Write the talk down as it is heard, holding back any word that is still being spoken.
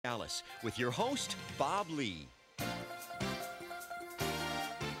Alice with your host, Bob Lee.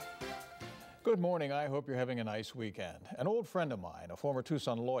 Good morning. I hope you're having a nice weekend. An old friend of mine, a former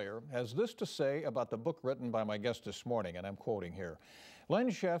Tucson lawyer, has this to say about the book written by my guest this morning, and I'm quoting here.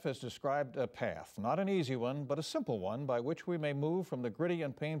 Leonard Scheff has described a path, not an easy one, but a simple one, by which we may move from the gritty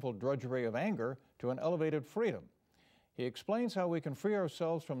and painful drudgery of anger to an elevated freedom. He explains how we can free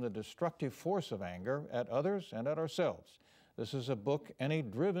ourselves from the destructive force of anger at others and at ourselves. This is a book any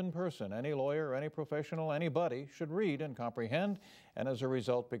driven person, any lawyer, any professional, anybody should read and comprehend, and as a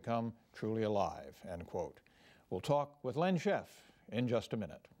result become truly alive, end quote. We'll talk with Len Scheff in just a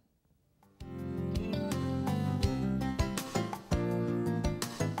minute.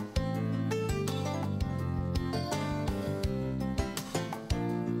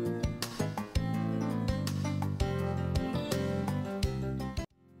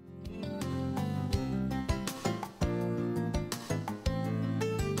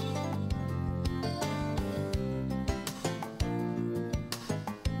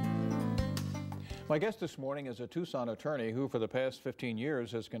 My guest this morning is a Tucson attorney who for the past 15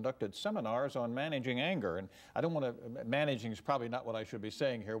 years has conducted seminars on managing anger. And I don't want to, managing is probably not what I should be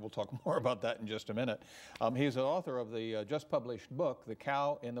saying here. We'll talk more about that in just a minute. He's the author of the just published book, The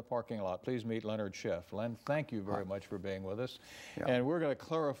Cow in the Parking Lot. Please meet Leonard Scheff. Len, thank you very much for being with us. Yeah. And we're going to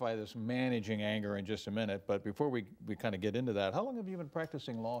clarify this managing anger in just a minute. But before we kind of get into that, how long have you been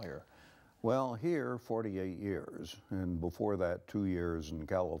practicing law here? Well, here, 48 years, and before that, 2 years in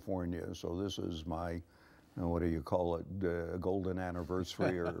California. So this is my, what do you call it, golden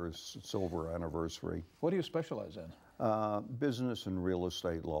anniversary or silver anniversary. What do you specialize in? Business and real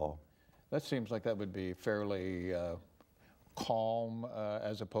estate law. That seems like that would be fairly calm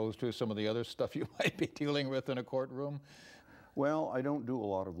as opposed to some of the other stuff you might be dealing with in a courtroom. Well, I don't do a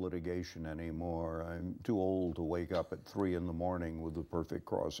lot of litigation anymore. I'm too old to wake up at 3 in the morning with the perfect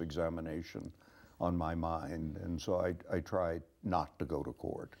cross-examination on my mind, and so I try not to go to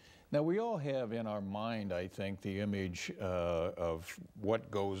court. Now, we all have in our mind, I think, the image of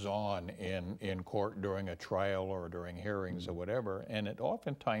what goes on in court during a trial or during hearings or whatever, and it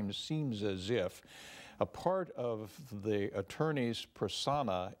oftentimes seems as if a part of the attorney's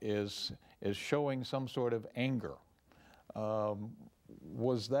persona is showing some sort of anger.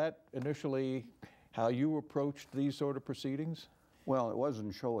 Was that initially how you approached these sort of proceedings? Well, it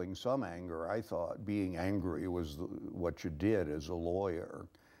wasn't showing some anger. I thought being angry was what you did as a lawyer,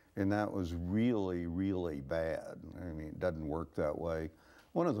 and that was really, really bad. I mean, it doesn't work that way.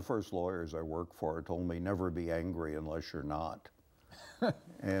 One of the first lawyers I worked for told me, never be angry unless you're not.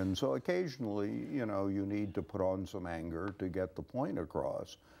 And so occasionally, you know, you need to put on some anger to get the point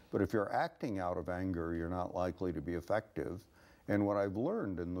across. But if you're acting out of anger, you're not likely to be effective. And what I've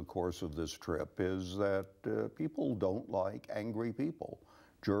learned in the course of this trip is that people don't like angry people.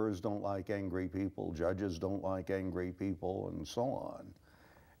 Jurors don't like angry people, judges don't like angry people, and so on.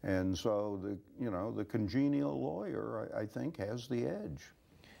 And so the congenial lawyer, I think, has the edge.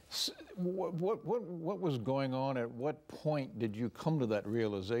 What was going on? At what point did you come to that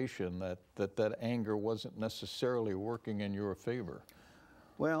realization that anger wasn't necessarily working in your favor?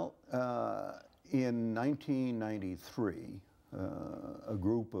 Well, in 1993, a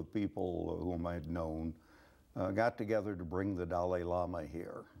group of people whom I'd known got together to bring the Dalai Lama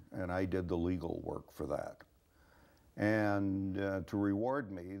here, and I did the legal work for that. And to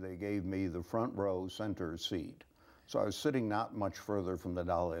reward me, they gave me the front row center seat. So I was sitting not much further from the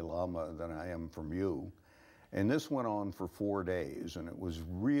Dalai Lama than I am from you. And this went on for 4 days, and it was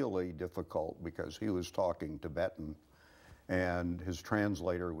really difficult because he was talking Tibetan, and his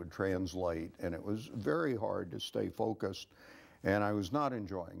translator would translate, and it was very hard to stay focused. And I was not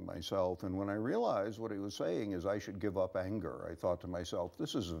enjoying myself. And when I realized what he was saying is I should give up anger, I thought to myself,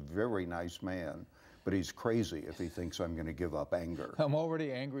 this is a very nice man, but he's crazy if he thinks I'm going to give up anger. I'm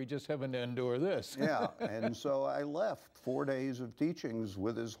already angry just having to endure this. Yeah, and so I left 4 days of teachings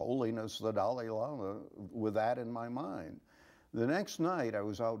with His Holiness the Dalai Lama with that in my mind. The next night I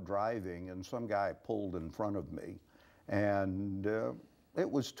was out driving and some guy pulled in front of me, and it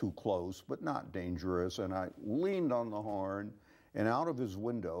was too close but not dangerous, and I leaned on the horn, and out of his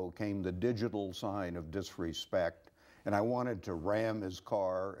window came the digital sign of disrespect, and I wanted to ram his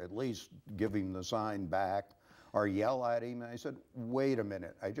car, at least give him the sign back, or yell at him. And I said, wait a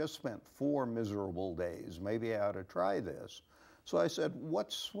minute, I just spent 4 miserable days. Maybe I ought to try this. So I said,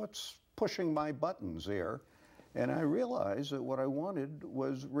 what's pushing my buttons here? And I realized that what I wanted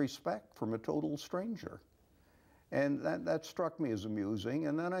was respect from a total stranger. And that struck me as amusing.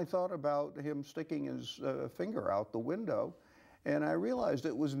 And then I thought about him sticking his finger out the window. And I realized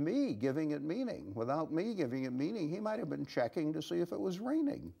it was me giving it meaning. Without me giving it meaning, he might have been checking to see if it was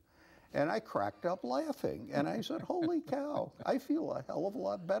raining. And I cracked up laughing. And I said, holy cow, I feel a hell of a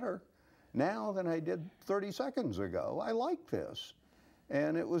lot better now than I did 30 seconds ago. I like this.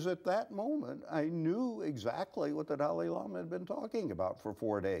 And it was at that moment I knew exactly what the Dalai Lama had been talking about for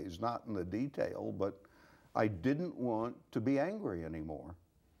 4 days, not in the detail, but I didn't want to be angry anymore.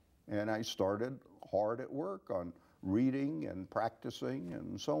 And I started hard at work on reading and practicing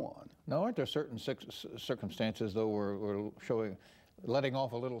and so on. Now, aren't there certain circumstances, though, where letting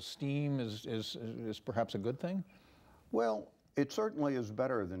off a little steam is perhaps a good thing? Well, it certainly is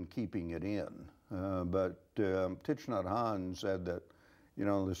better than keeping it in. But Thich Nhat Hanh said that, you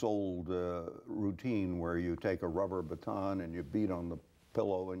know, this old routine where you take a rubber baton and you beat on the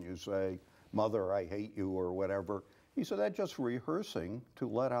pillow and you say, "Mother, I hate you," or whatever. He said that's just rehearsing to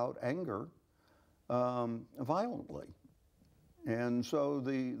let out anger violently. And so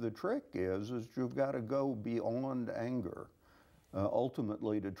the trick is you've got to go beyond anger,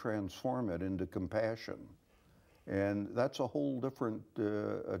 ultimately to transform it into compassion. And that's a whole different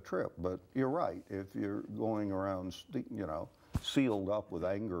trip. But you're right, if you're going around, you know, sealed up with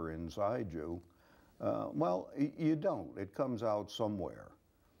anger inside you, well, you don't. It comes out somewhere.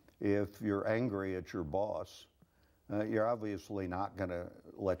 If you're angry at your boss, you're obviously not going to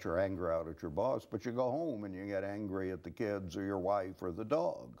let your anger out at your boss, but you go home and you get angry at the kids or your wife or the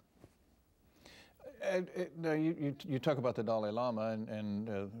dog. You talk about the Dalai Lama and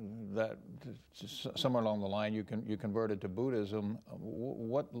that somewhere along the line you converted to Buddhism.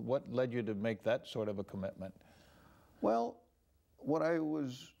 What led you to make that sort of a commitment? Well, what I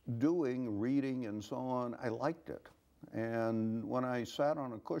was doing, reading and so on, I liked it. And when I sat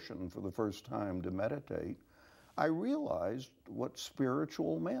on a cushion for the first time to meditate, I realized what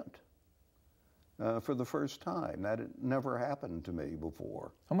spiritual meant for the first time. That had never happened to me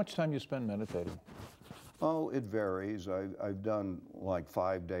before. How much time do you spend meditating? Oh, it varies. I've done like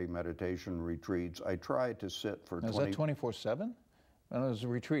 5-day meditation retreats. I try to sit for Is that 24/7? And those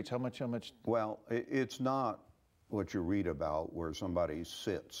retreats, how much? Well, it's not what you read about where somebody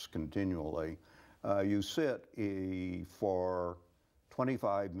sits continually. You sit for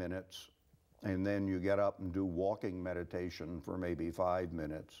 25 minutes, and then you get up and do walking meditation for maybe 5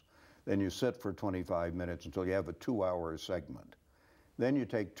 minutes. Then you sit for 25 minutes until you have a 2-hour segment. Then you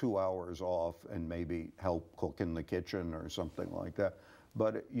take 2 hours off and maybe help cook in the kitchen or something like that.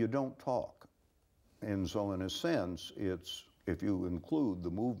 But you don't talk. And so in a sense, it's, if you include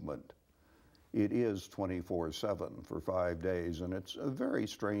the movement, it is 24/7 for 5 days. And it's a very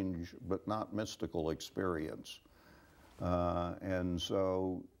strange but not mystical experience. And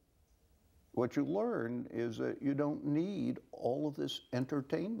so what you learn is that you don't need all of this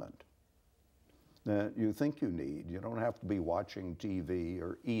entertainment that you think you need. You don't have to be watching TV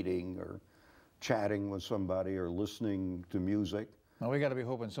or eating or chatting with somebody or listening to music. Now we got to be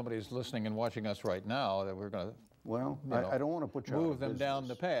hoping somebody's listening and watching us right now that we're going to, well, I don't want to put you move out of them business. Down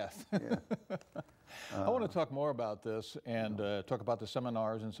the path. Yeah. I want to talk more about this and talk about the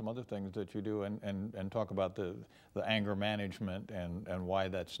seminars and some other things that you do and talk about the anger management and why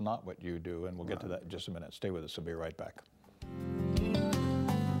that's not what you do. And we'll get to that in just a minute. Stay with us. We'll be right back.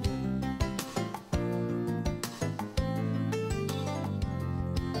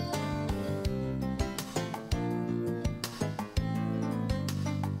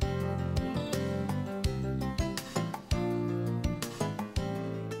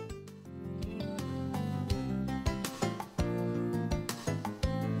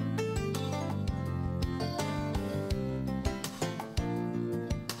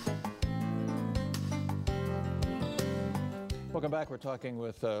 Welcome back. We're talking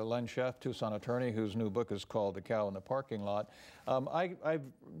with Len Scheff, Tucson attorney, whose new book is called The Cow in the Parking Lot. I've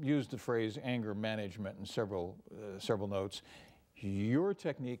used the phrase anger management in several notes. Your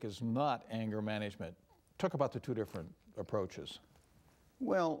technique is not anger management. Talk about the two different approaches.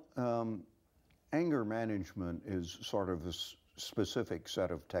 Well, anger management is sort of a specific set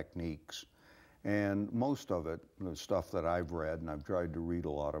of techniques. And most of it, the stuff that I've read, and I've tried to read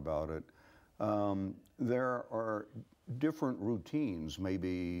a lot about it, there are different routines,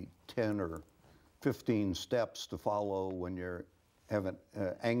 maybe 10 or 15 steps to follow when you have an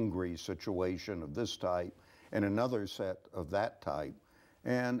angry situation of this type and another set of that type.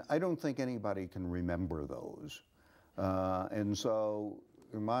 And I don't think anybody can remember those. And so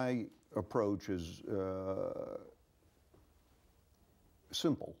my approach is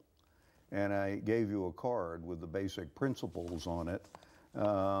simple. And I gave you a card with the basic principles on it.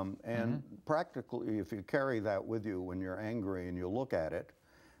 Practically, if you carry that with you when you're angry and you look at it,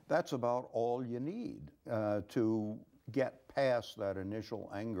 that's about all you need to get past that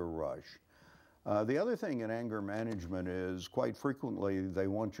initial anger rush. The other thing in anger management is quite frequently they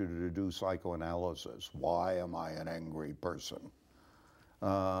want you to do psychoanalysis. Why am I an angry person?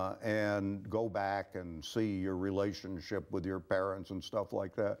 And go back and see your relationship with your parents and stuff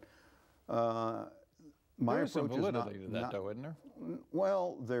like that. My There is some approach is validity to that, though, isn't there?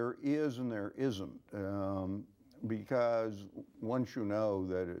 well, there is and there isn't, because once you know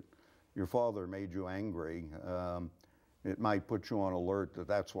that your father made you angry, it might put you on alert that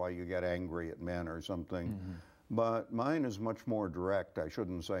that's why you get angry at men or something. Mm-hmm. But mine is much more direct. I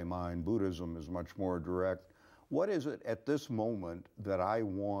shouldn't say mine. Buddhism is much more direct. What is it at this moment that I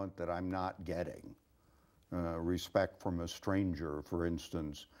want that I'm not getting? Respect from a stranger, for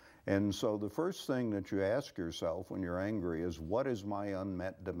instance. And so the first thing that you ask yourself when you're angry is, what is my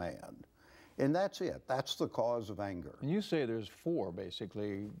unmet demand? And that's it. That's the cause of anger. And you say there's 4,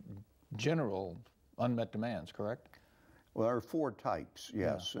 basically, general unmet demands, correct? Well, there are 4 types,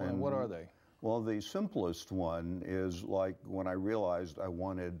 yes. Yeah. And what are they? Well, the simplest one is like when I realized I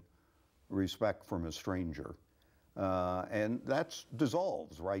wanted respect from a stranger. And that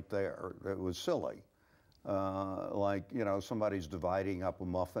dissolves right there. It was silly. Like, you know, somebody's dividing up a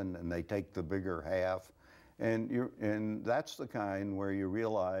muffin and they take the bigger half. And that's the kind where you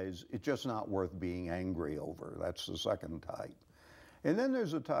realize it's just not worth being angry over. That's the second type. And then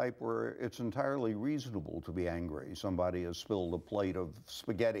there's a type where it's entirely reasonable to be angry. Somebody has spilled a plate of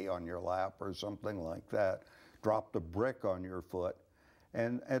spaghetti on your lap or something like that, dropped a brick on your foot.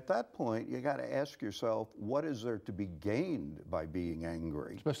 And at that point, you got to ask yourself, what is there to be gained by being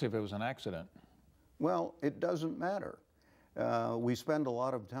angry? Especially if it was an accident. Well, it doesn't matter. We spend a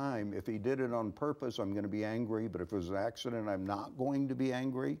lot of time, if he did it on purpose, I'm going to be angry, but if it was an accident, I'm not going to be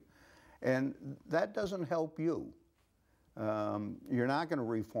angry. And that doesn't help you. You're not going to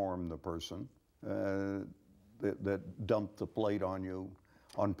reform the person that dumped the plate on you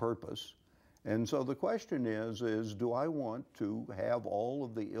on purpose. And so the question is do I want to have all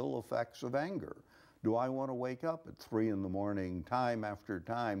of the ill effects of anger? Do I want to wake up at 3 in the morning, time after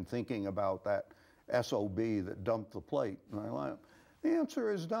time, thinking about that SOB that dumped the plate in my lap? The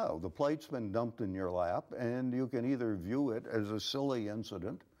answer is no. The plate's been dumped in your lap, and you can either view it as a silly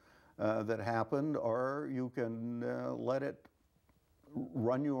incident that happened, or you can let it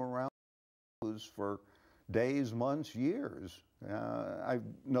run you around for days, months, years. I've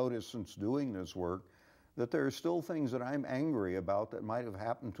noticed since doing this work that there are still things that I'm angry about that might have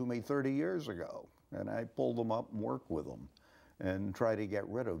happened to me 30 years ago. And I pull them up and work with them and try to get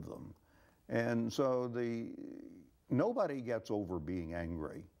rid of them. And so nobody gets over being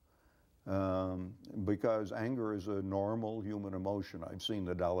angry because anger is a normal human emotion. I've seen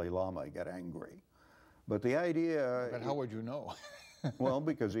the Dalai Lama get angry. But the idea... But how would you know? Well,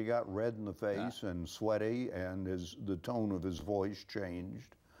 because he got red in the face and sweaty, and the tone of his voice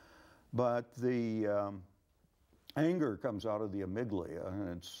changed. But the anger comes out of the amygdala,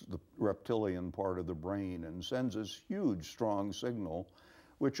 and it's the reptilian part of the brain, and sends this huge, strong signal,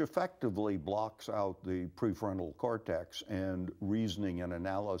 which effectively blocks out the prefrontal cortex and reasoning and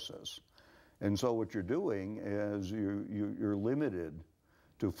analysis. And so what you're doing is you're limited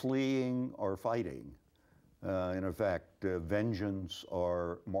to fleeing or fighting. In effect, vengeance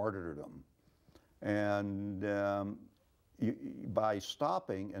or martyrdom. And by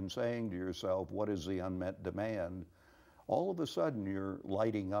stopping and saying to yourself, what is the unmet demand, all of a sudden you're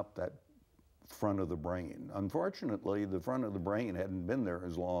lighting up that front of the brain. Unfortunately, the front of the brain hadn't been there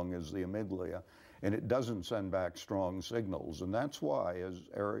as long as the amygdala, and it doesn't send back strong signals. And that's why,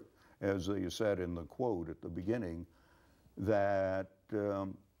 as you said in the quote at the beginning, that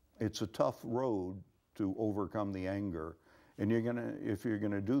it's a tough road to overcome the anger. And if you're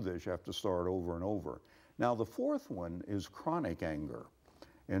gonna do this, you have to start over and over. Now, the fourth one is chronic anger.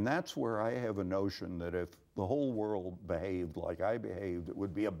 And that's where I have a notion that if the whole world behaved like I behaved, it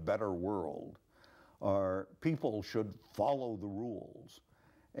would be a better world. Or people should follow the rules.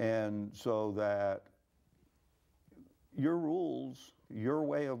 And so that your rules, your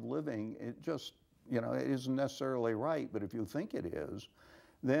way of living, it just, it isn't necessarily right, but if you think it is,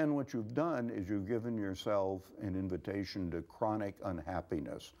 then what you've done is you've given yourself an invitation to chronic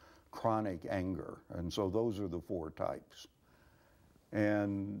unhappiness, chronic anger. And so those are the 4 types.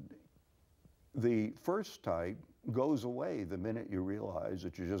 And the first type goes away the minute you realize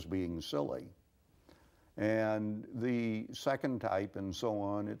that you're just being silly. And the second type and so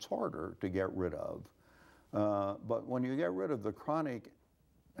on, it's harder to get rid of. But when you get rid of the chronic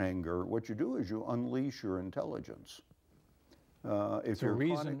anger, what you do is you unleash your intelligence. If so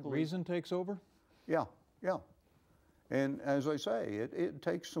reason takes over? Yeah. And as I say, it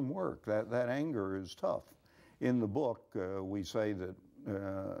takes some work. That anger is tough. in the book, we say that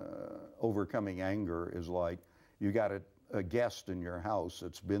overcoming anger is like you got a guest in your house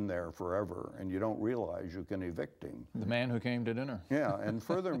that's been there forever, and you don't realize you can evict him. The man who came to dinner. Yeah, and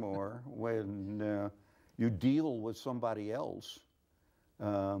furthermore, when you deal with somebody else,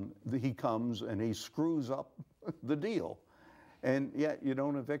 he comes and he screws up the deal, and yet you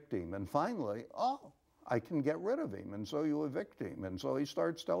don't evict him. And finally, oh, I can get rid of him, and so you evict him. And so he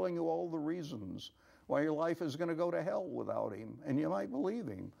starts telling you all the reasons why your life is going to go to hell without him, and you might believe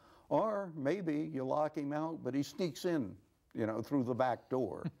him. Or maybe you lock him out, but he sneaks in, you know, through the back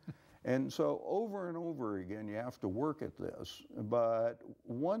door. And so over and over again, you have to work at this. But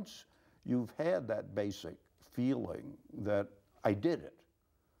once you've had that basic feeling that I did it,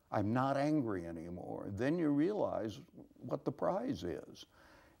 I'm not angry anymore, then you realize what the prize is.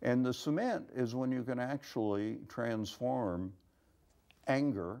 And the cement is when you can actually transform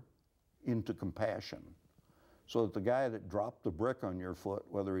anger into compassion, so that the guy that dropped the brick on your foot,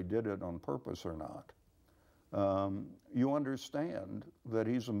 whether he did it on purpose or not, you understand that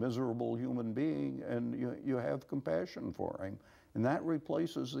he's a miserable human being, and you have compassion for him, and that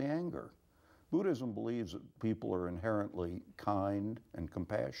replaces the anger. Buddhism believes that people are inherently kind and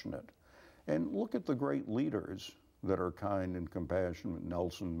compassionate. And look at the great leaders that are kind and compassionate: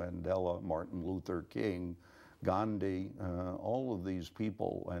 Nelson Mandela, Martin Luther King, Gandhi, all of these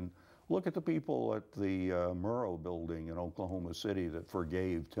people. And look at the people at the Murrow building in Oklahoma City that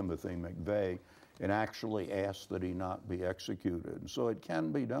forgave Timothy McVeigh and actually asked that he not be executed. So it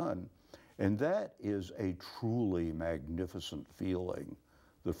can be done. And that is a truly magnificent feeling,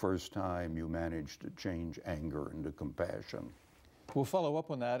 the first time you manage to change anger into compassion. We'll follow up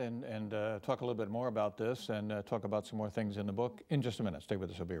on that and talk a little bit more about this and talk about some more things in the book in just a minute. Stay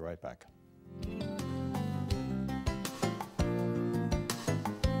with us. I'll be right back.